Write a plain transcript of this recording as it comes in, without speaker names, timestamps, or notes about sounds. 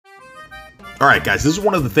All right, guys, this is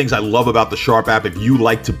one of the things I love about the Sharp app. If you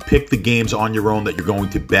like to pick the games on your own that you're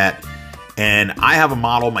going to bet, and I have a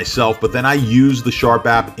model myself, but then I use the Sharp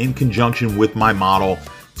app in conjunction with my model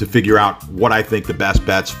to figure out what I think the best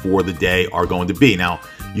bets for the day are going to be. Now,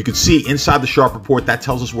 you can see inside the Sharp report, that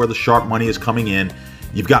tells us where the Sharp money is coming in.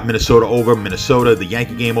 You've got Minnesota over, Minnesota, the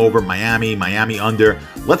Yankee game over, Miami, Miami under.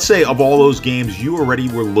 Let's say of all those games, you already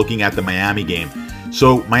were looking at the Miami game.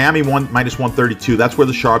 So Miami won minus 132. That's where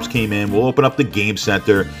the Sharps came in. We'll open up the game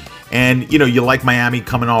center. And, you like Miami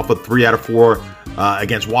coming off a 3 out of 4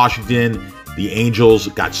 against Washington. The Angels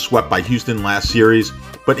got swept by Houston last series.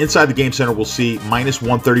 But inside the game center, we'll see minus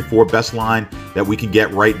 134, best line that we can get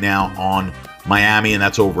right now on Miami, and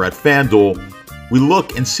that's over at Fanduel. We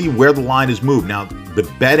look and see where the line is moved. Now, the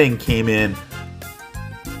betting came in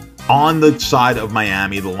on the side of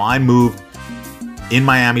Miami. The line moved in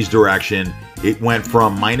Miami's direction. It went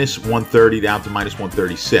from minus 130 down to minus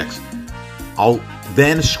 136. I'll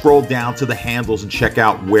then scroll down to the handles and check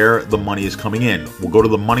out where the money is coming in. We'll go to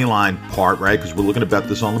the money line part, right? Because we're looking to bet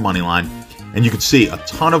this on the money line. And you can see a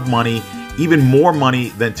ton of money, even more money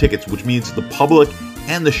than tickets, which means the public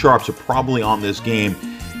and the Sharps are probably on this game.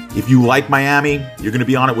 If you like Miami, you're going to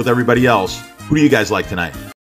be on it with everybody else. Who do you guys like tonight?